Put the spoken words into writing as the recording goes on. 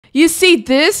You see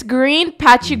this green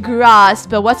patchy grass,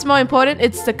 but what's more important,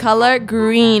 it's the color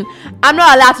green. I'm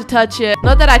not allowed to touch it.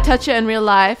 Not that I touch it in real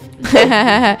life.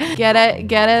 Get it?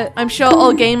 Get it? I'm sure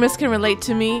all gamers can relate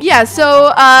to me. Yeah,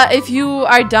 so if you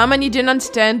are dumb and you didn't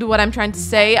understand what I'm trying to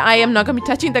say, I am not gonna be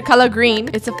touching the color green.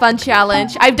 It's a fun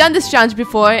challenge. I've done this challenge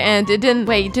before and it didn't...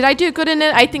 Wait, did I do good in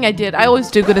it? I think I did. I always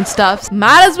do good in stuff.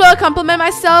 Might as well compliment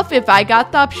myself if I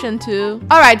got the option to.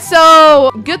 Alright,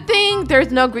 so good thing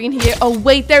there's no green here. Oh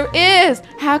wait, there is.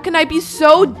 How can I be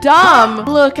so dumb?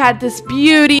 Look at this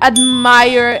beauty.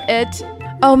 Admire it.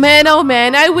 Oh man,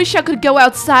 I wish I could go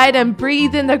outside and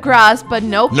breathe in the grass, but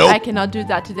nope. I cannot do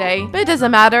that today. But it doesn't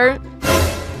matter.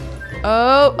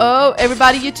 Oh,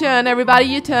 everybody you turn, everybody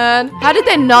you turn. How did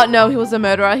they not know he was a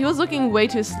murderer? He was looking way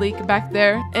too sleek back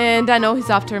there. And I know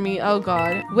he's after me. Oh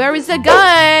god. Where is the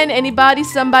gun? Anybody,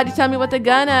 somebody tell me what the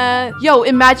gun is. Yo,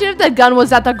 imagine if the gun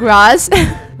was at the grass.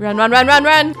 Run, run, run, run,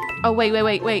 run. Oh, wait.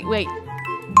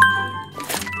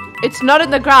 It's not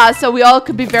in the grass, so we all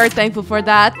could be very thankful for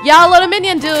that. Yeah, little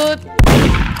minion dude.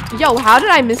 Yo, how did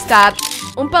I miss that?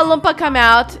 Oompa Loompa, come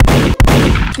out.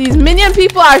 These minion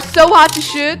people are so hard to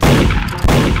shoot.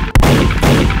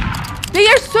 They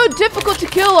are so difficult to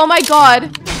kill. Oh my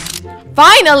god.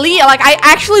 Finally, like I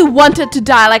actually wanted to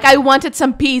die. Like I wanted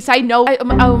some peace. I know.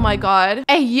 Oh my god.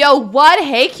 Hey, yo, what?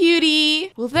 Hey,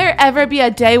 cutie. Will there ever be a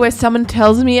day where someone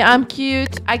tells me I'm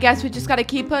cute? I guess we just gotta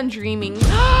keep on dreaming.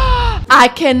 I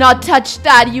cannot touch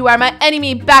that. You are my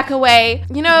enemy. Back away.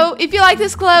 You know, if you like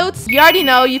these clothes, you already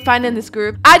know you find in this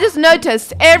group. I just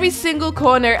noticed every single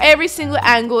corner, every single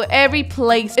angle, every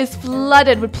place is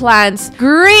flooded with plants.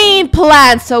 Green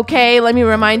plants, okay? Let me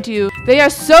remind you. They are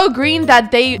so green that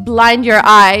they blind your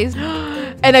eyes.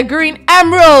 And a green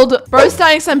emerald. Bro,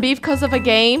 starting some beef because of a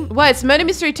game. What? It's Murder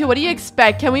Mystery 2. What do you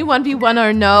expect? Can we 1v1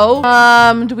 or no?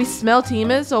 Do we smell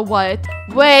teamers or what?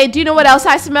 Wait, do you know what else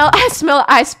I smell? I smell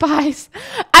Ice Spice.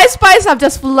 Ice Spice have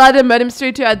just flooded Murder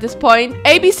Mystery 2 at this point.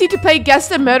 ABC to play Guess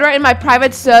the Murderer in my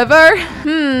private server.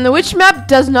 Which map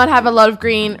does not have a lot of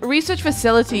green? Research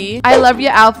facility. I love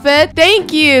your outfit.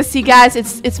 Thank you. See, guys,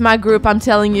 it's my group, I'm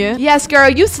telling you. Yes, girl,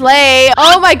 you slay.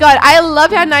 Oh my god, I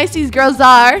love how nice these girls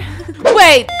are.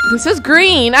 Wait, this is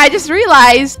green. I just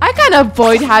realized I kind of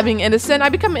avoid having innocent. I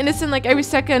become innocent like every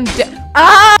second.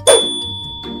 Ah!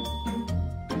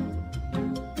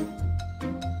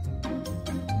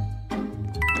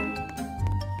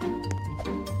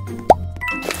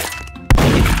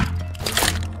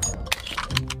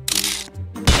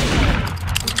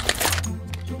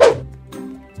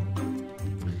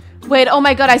 Wait, oh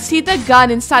my god, I see the gun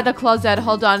inside the closet.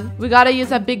 Hold on. We gotta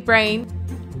use a big brain.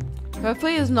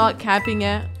 Hopefully he's not camping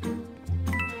it.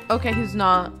 Okay, he's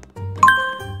not.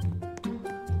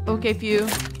 Okay, phew.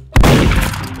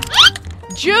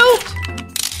 Juked!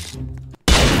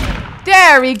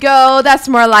 There we go. That's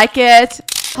more like it.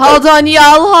 Hold on,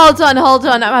 y'all. Hold on.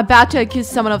 I'm about to accuse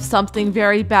someone of something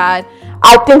very bad.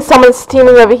 I think someone's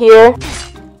steaming over here.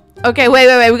 Okay,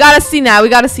 wait. We gotta see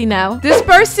now. This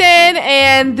person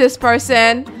and this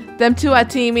person. Them two are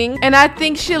teaming. And I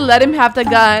think she'll let him have the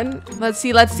gun. Let's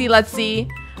see.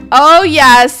 Oh,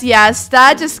 yes.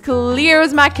 That just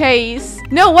clears my case.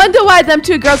 No wonder why them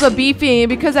two girls were beefing.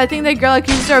 Because I think the girl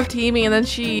accused her of teaming. And then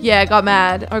she, got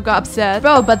mad or got upset.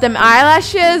 Bro, but them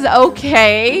eyelashes,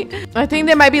 okay. I think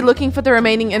they might be looking for the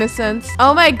remaining innocents.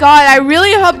 Oh my god, I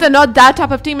really hope they're not that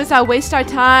type of teamers that waste our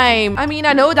time. I mean,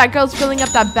 I know that girl's filling up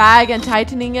that bag and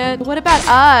tightening it. What about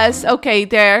us? Okay,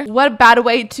 there. What a bad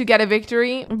way to get a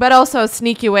victory. But also a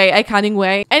sneaky way, a cunning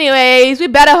way. Anyways, we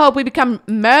better hope we become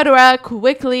murderer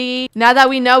quickly. Now that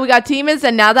we know we got teamers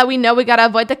and now that we know we gotta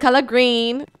avoid the color green.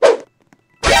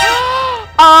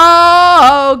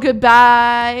 Oh,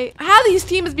 goodbye. How these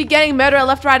teamers be getting murderer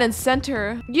left, right, and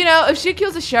center? You know, if she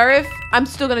kills the sheriff, I'm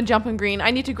still gonna jump on green. I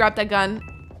need to grab that gun.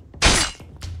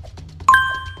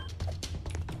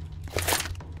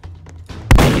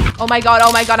 Oh my god,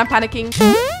 I'm panicking.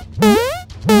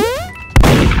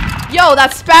 Yo,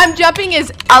 that spam jumping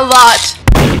is a lot.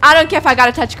 I don't care if I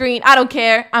gotta touch green. I don't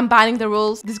care. I'm banning the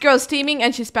rules. This girl's teaming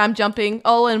and she's spam jumping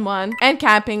all in one. And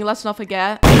camping, let's not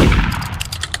forget.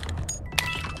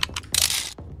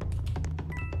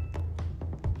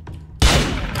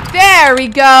 There we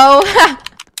go.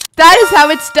 That is how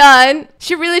it's done.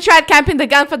 She really tried camping the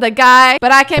gun for the guy,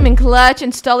 but I came in clutch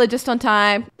and stole it just on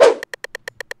time.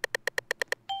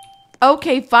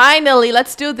 Okay, finally,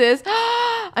 let's do this.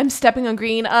 I'm stepping on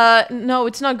green. No,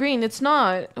 it's not green. It's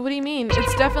not. What do you mean?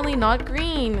 It's definitely not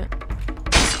green.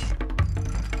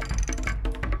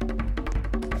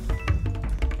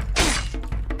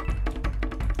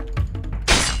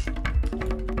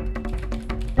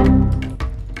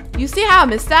 You see how I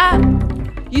missed that?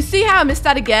 You see how I missed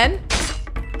that again?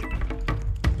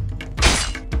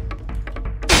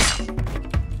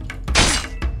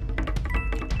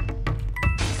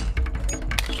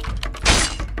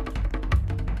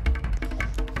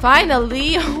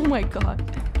 Finally! Oh my god.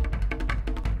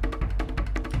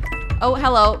 Oh,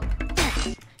 hello.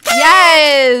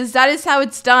 Yes! That is how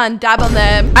it's done. Dab on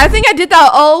them. I think I did that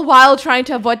all while trying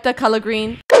to avoid the color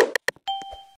green.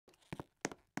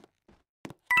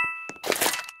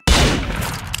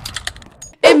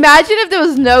 Imagine if there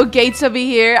was no gates over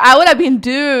here. I would have been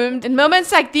doomed. In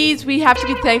moments like these, we have to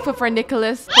be thankful for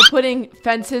Nicholas for putting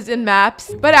fences in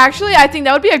maps. But actually, I think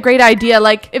that would be a great idea.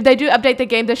 Like, if they do update the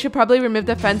game, they should probably remove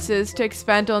the fences to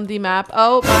expand on the map.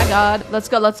 Oh my god. Let's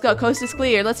go, let's go. Coast is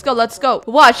clear. Let's go, let's go.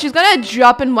 Watch, she's gonna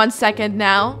drop in 1 second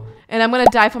now. And I'm gonna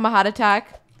die from a heart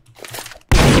attack.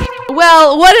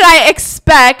 Well, what did I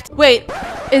expect? Wait,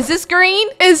 is this green?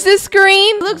 Is this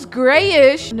green? It looks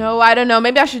grayish. No, I don't know.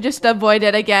 Maybe I should just avoid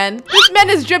it again. This man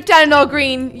is dripped out in all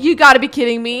green. You gotta be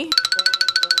kidding me.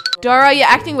 Dora, you're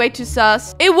acting way too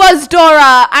sus. It was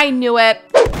Dora. I knew it.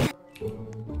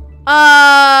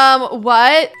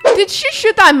 What? Did she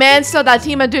shoot that man so that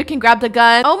Tima dude can grab the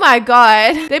gun? Oh my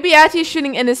god. They be actually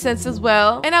shooting innocents as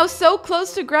well. And I was so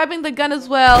close to grabbing the gun as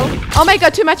well. Oh my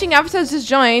god, 2 matching avatars just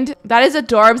joined. That is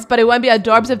adorbs, but it won't be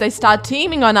adorbs if they start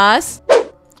teaming on us.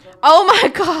 Oh my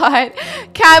god.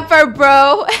 Camper,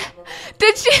 bro.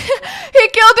 Did she? He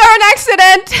killed her on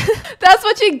accident. That's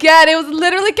what you get. It was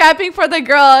literally camping for the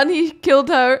girl and he killed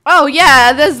her. Oh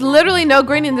yeah, there's literally no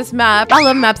green in this map. I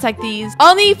love maps like these.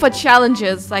 Only for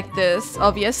challenges like this,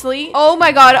 obviously. Oh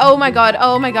my god, oh my god,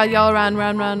 oh my god. Y'all run,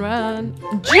 run, run, run.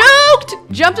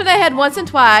 Juked! Jumped on her head once and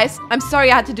twice. I'm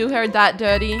sorry I had to do her that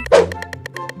dirty.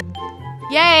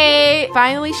 Yay!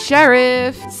 Finally,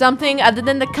 sheriff. Something other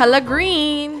than the color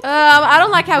green. I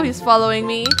don't like how he's following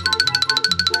me.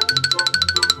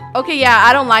 Okay, yeah,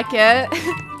 I don't like it.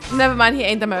 Never mind, he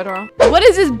ain't the murderer. What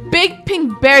is this big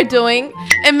pink bear doing?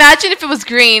 Imagine if it was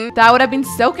green. That would have been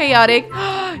so chaotic.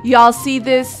 Y'all see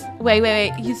this? Wait,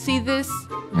 wait, wait. You see this?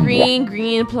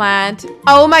 Green plant.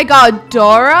 Oh my god,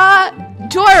 Dora?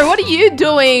 Dora, what are you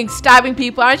doing? Stabbing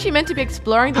people? Aren't you meant to be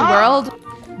exploring the world?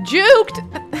 Juked!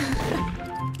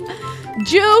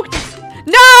 Juked!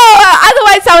 No!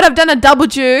 Otherwise, I would have done a double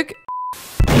juke.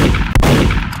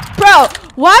 Bro,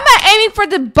 why am I aiming for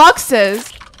the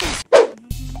boxes?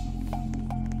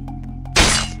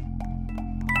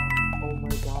 Oh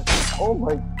my god. Oh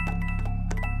my.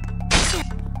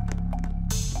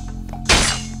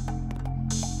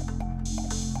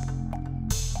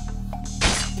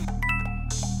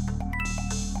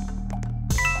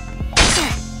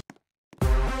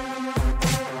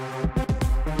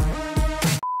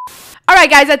 Alright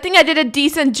guys, I think I did a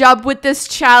decent job with this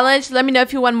challenge. Let me know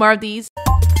if you want more of these.